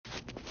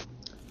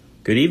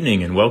Good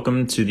evening and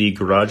welcome to the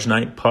Garage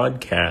Night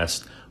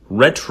Podcast,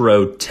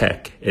 Retro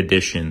Tech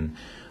Edition.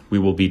 We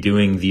will be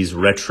doing these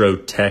Retro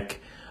Tech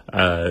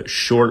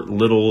short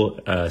little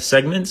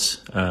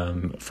segments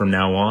from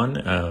now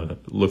on.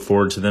 Look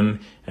forward to them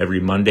every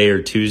Monday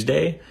or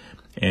Tuesday.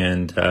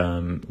 And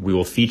we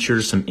will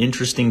feature some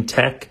interesting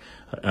tech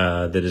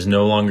that is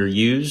no longer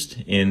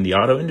used in the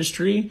auto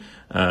industry,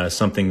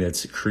 something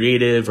that's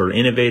creative or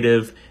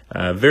innovative,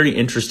 very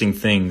interesting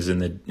things in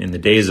the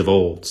days of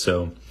old.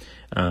 So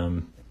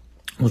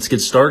let's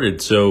get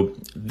started. So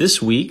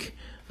this week,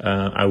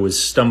 I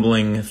was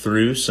stumbling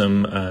through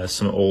some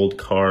old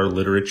car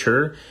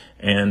literature,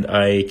 and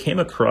I came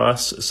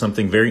across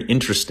something very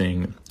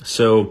interesting.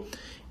 So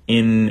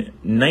in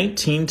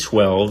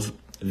 1912,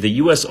 the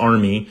U.S.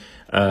 Army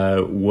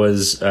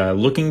was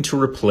looking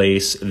to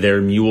replace their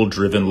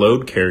mule-driven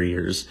load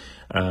carriers.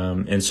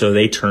 And so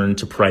they turned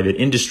to private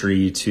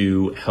industry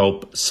to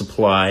help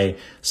supply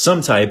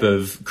some type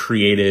of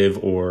creative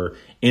or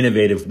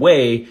innovative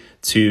way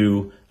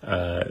to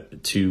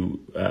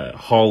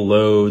haul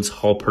loads,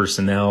 haul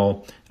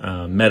personnel,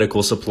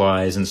 medical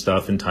supplies and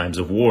stuff in times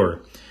of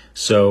war.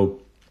 So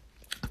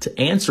to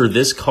answer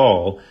this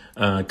call,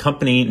 a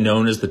company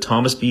known as the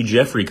Thomas B.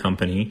 Jeffrey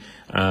Company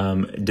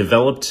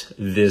developed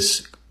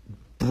this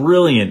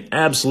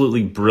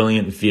absolutely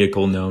brilliant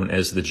vehicle known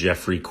as the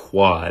Jeffrey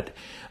Quad.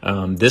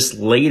 This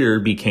later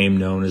became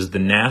known as the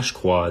Nash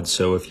Quad.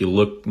 So if you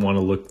want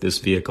to look this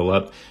vehicle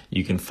up,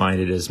 you can find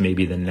it as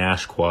maybe the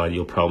Nash Quad.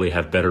 You'll probably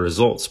have better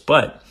results.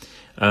 But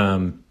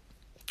the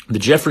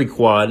Jeffrey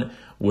Quad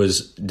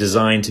was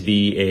designed to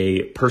be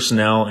a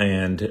personnel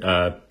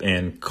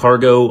and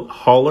cargo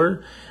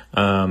hauler.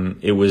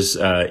 It was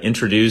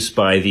introduced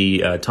by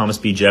the Thomas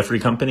B. Jeffrey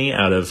Company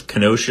out of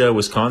Kenosha,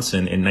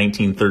 Wisconsin in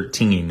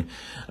 1913.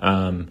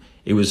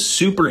 It was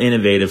super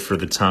innovative for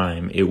the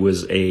time. It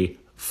was a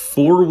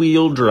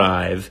four-wheel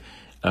drive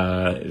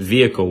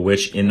vehicle,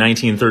 which in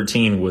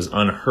 1913 was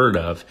unheard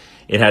of.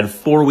 It had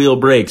four-wheel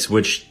brakes,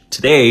 which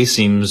today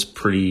seems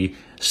pretty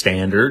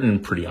standard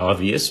and pretty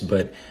obvious,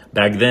 but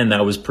back then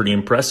that was pretty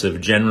impressive.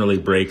 Generally,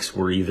 brakes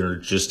were either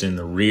just in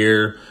the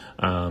rear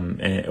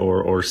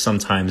or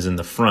sometimes in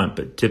the front,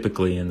 but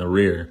typically in the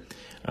rear.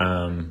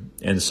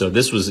 And so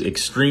this was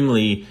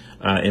extremely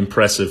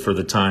impressive for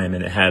the time,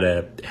 and it had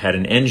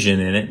an engine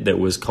in it that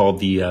was called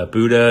the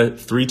Buda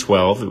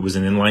 312. It was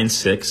an inline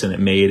six, and it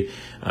made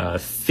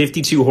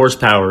 52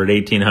 horsepower at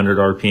 1800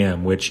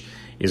 RPM, which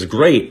is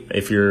great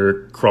if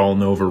you're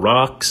crawling over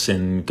rocks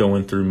and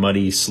going through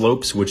muddy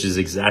slopes, which is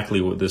exactly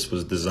what this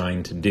was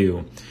designed to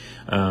do.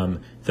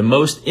 The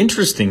most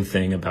interesting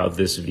thing about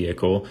this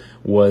vehicle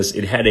was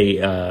it had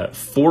a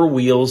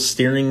four-wheel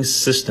steering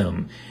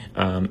system.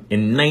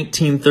 In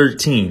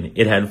 1913,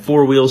 it had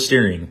four-wheel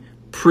steering.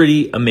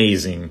 Pretty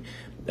amazing.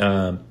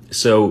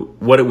 So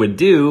what it would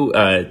do,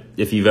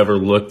 if you've ever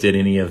looked at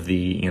any of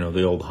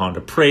the old Honda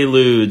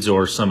Preludes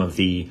or some of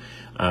the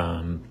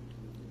Chevy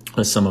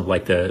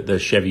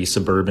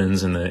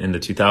Suburbans in the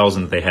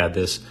 2000s, they had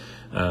this.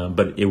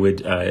 But it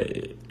would,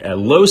 at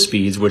low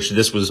speeds, which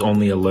this was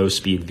only a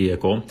low-speed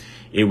vehicle,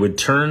 it would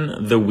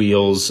turn the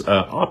wheels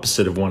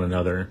opposite of one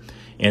another.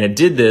 And it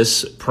did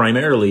this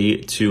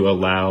primarily to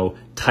allow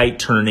tight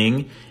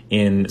turning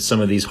in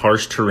some of these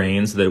harsh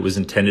terrains that it was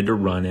intended to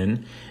run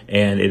in.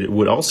 And it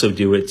would also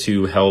do it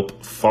to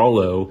help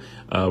follow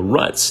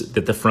ruts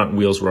that the front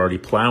wheels were already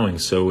plowing,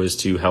 so as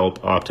to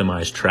help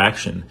optimize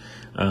traction.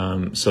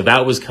 So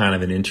that was kind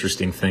of an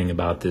interesting thing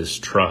about this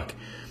truck.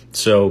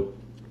 So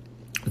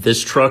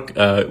this truck,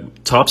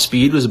 top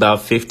speed was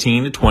about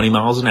 15 to 20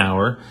 miles an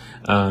hour.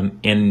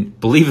 And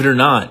believe it or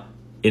not,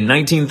 in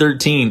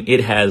 1913,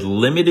 it had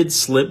limited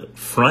slip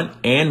front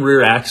and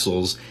rear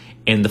axles,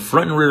 and the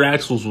front and rear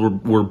axles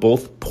were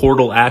both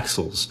portal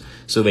axles.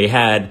 So they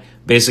had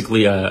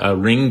basically a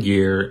ring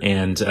gear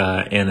and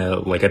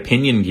a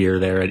pinion gear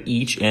there at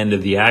each end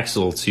of the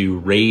axle to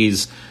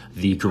raise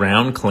the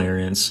ground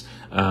clearance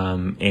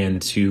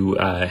and to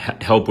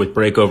help with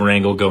breakover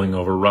angle, going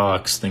over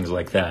rocks, things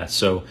like that.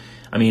 So,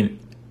 I mean,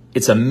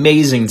 it's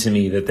amazing to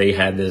me that they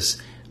had this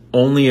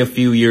only a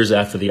few years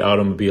after the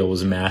automobile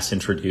was mass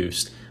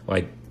introduced.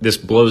 Like, this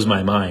blows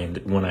my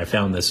mind when I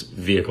found this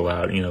vehicle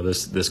out,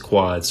 this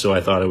quad. So I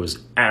thought it was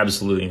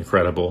absolutely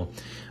incredible.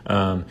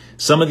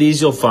 Some of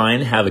these you'll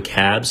find have a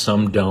cab,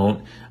 some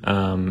don't.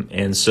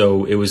 And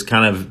so it was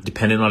kind of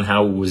dependent on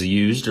how it was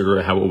used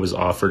or how it was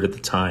offered at the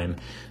time.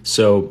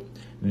 So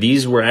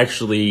these were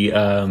actually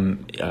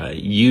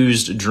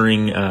used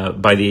during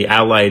by the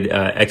Allied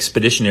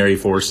Expeditionary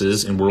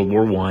Forces in World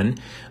War I.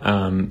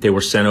 They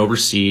were sent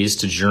overseas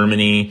to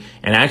Germany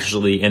and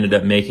actually ended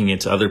up making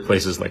it to other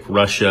places like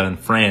Russia and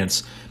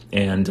France.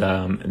 And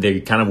they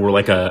kind of were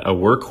like a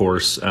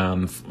workhorse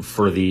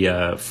for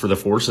the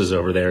forces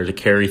over there to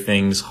carry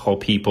things, haul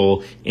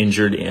people,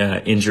 injured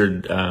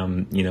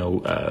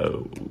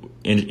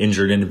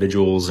injured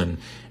individuals and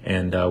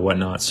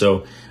whatnot.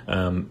 So,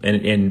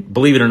 and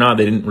believe it or not,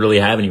 they didn't really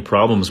have any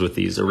problems with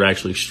these. They were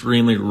actually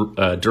extremely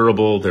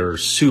durable. They're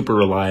super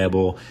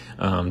reliable,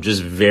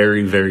 just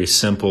very, very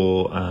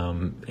simple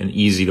and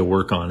easy to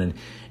work on.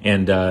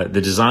 And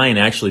the design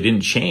actually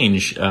didn't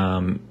change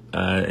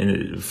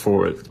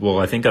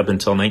I think up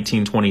until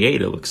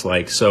 1928, it looks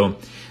like. So.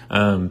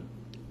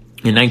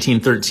 In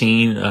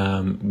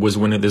 1913 was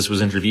when this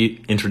was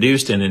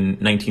introduced, and in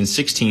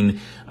 1916,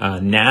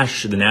 the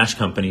Nash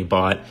Company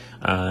bought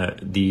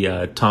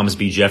the Thomas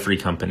B. Jeffrey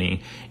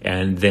Company,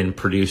 and then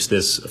produced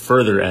this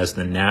further as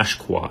the Nash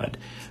Quad.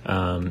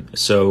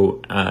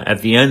 So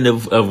at the end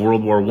of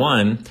World War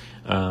I,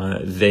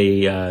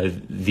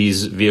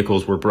 these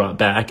vehicles were brought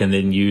back and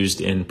then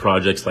used in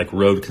projects like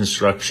road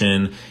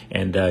construction,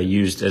 and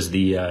used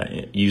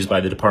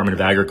by the Department of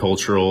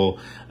Agriculture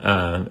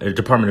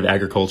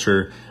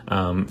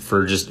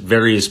for just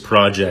various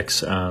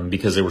projects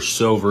because they were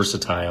so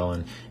versatile.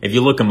 And if you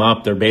look them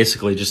up, they're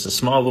basically just a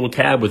small little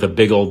cab with a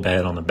big old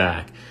bed on the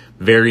back.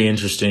 Very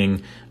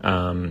interesting,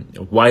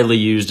 widely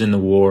used in the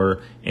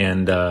war,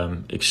 and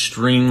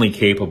extremely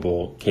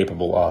capable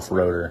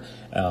off-roader.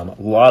 A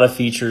lot of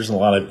features, a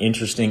lot of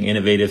interesting,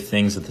 innovative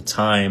things at the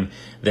time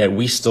that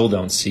we still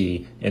don't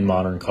see in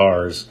modern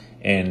cars,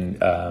 and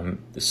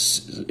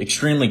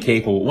extremely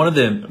capable. One of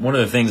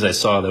the things I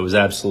saw that was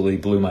absolutely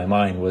blew my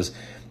mind was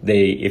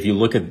if you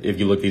look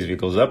these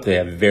vehicles up, they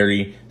have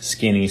very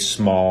skinny,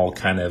 small,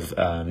 kind of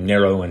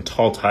narrow and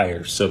tall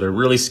tires. So they're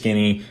really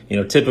skinny,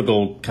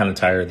 typical kind of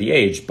tire of the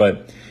age,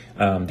 but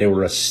they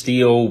were a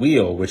steel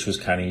wheel, which was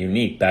kind of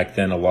unique. Back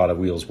then, a lot of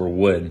wheels were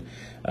wood,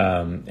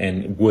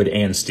 and wood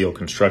and steel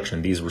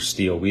construction. These were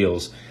steel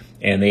wheels,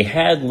 and they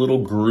had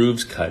little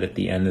grooves cut at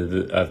the end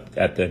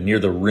near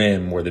the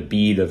rim where the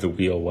bead of the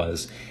wheel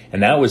was,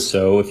 and that was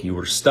so if you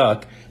were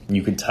stuck,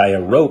 you could tie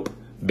a rope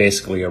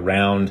basically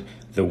around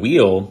the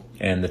wheel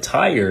and the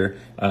tire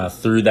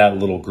through that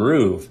little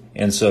groove,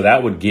 and so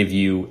that would give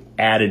you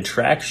added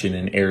traction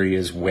in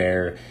areas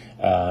where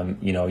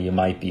you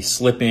might be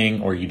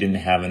slipping or you didn't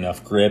have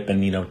enough grip.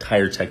 And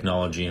tire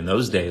technology in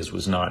those days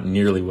was not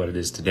nearly what it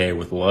is today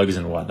with lugs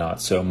and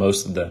whatnot. So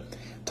most of the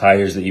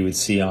tires that you would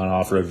see on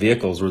off-road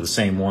vehicles were the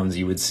same ones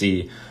you would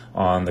see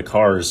on the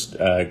cars,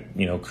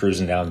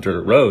 cruising down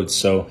dirt roads.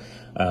 So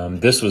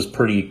this was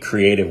pretty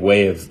creative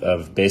way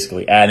of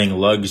basically adding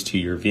lugs to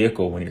your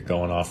vehicle when you're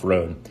going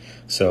off-road.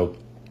 So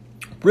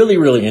really,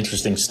 really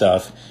interesting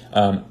stuff.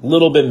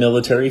 Little bit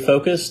military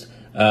focused,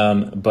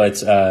 but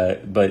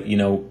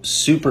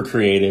super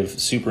creative,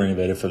 super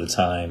innovative for the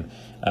time.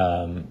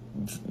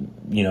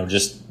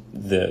 Just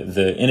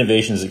the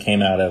innovations that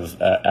came out of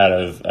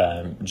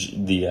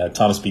the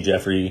Thomas B.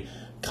 Jeffrey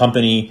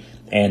Company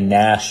and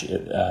Nash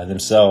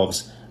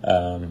themselves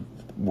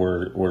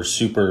were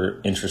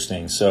super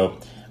interesting. So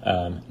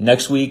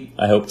next week,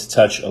 I hope to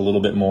touch a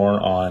little bit more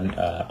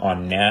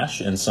on Nash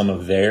and some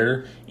of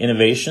their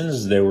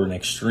innovations. They were an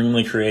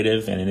extremely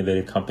creative and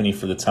innovative company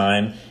for the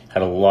time.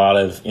 Had a lot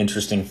of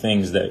interesting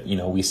things that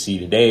we see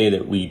today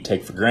that we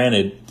take for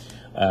granted,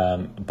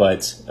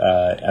 but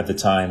at the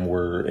time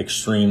were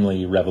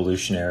extremely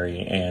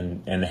revolutionary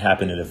and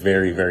happened at a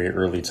very, very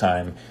early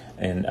time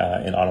in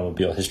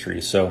automobile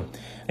history. So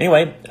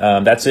anyway,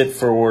 that's it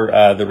for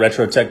the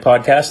Retro Tech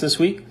Podcast this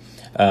week.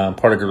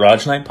 Part of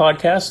Garage Night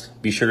Podcast.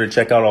 Be sure to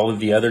check out all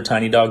of the other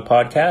Tiny Dog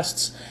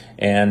podcasts,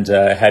 and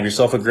have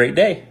yourself a great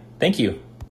day. Thank you.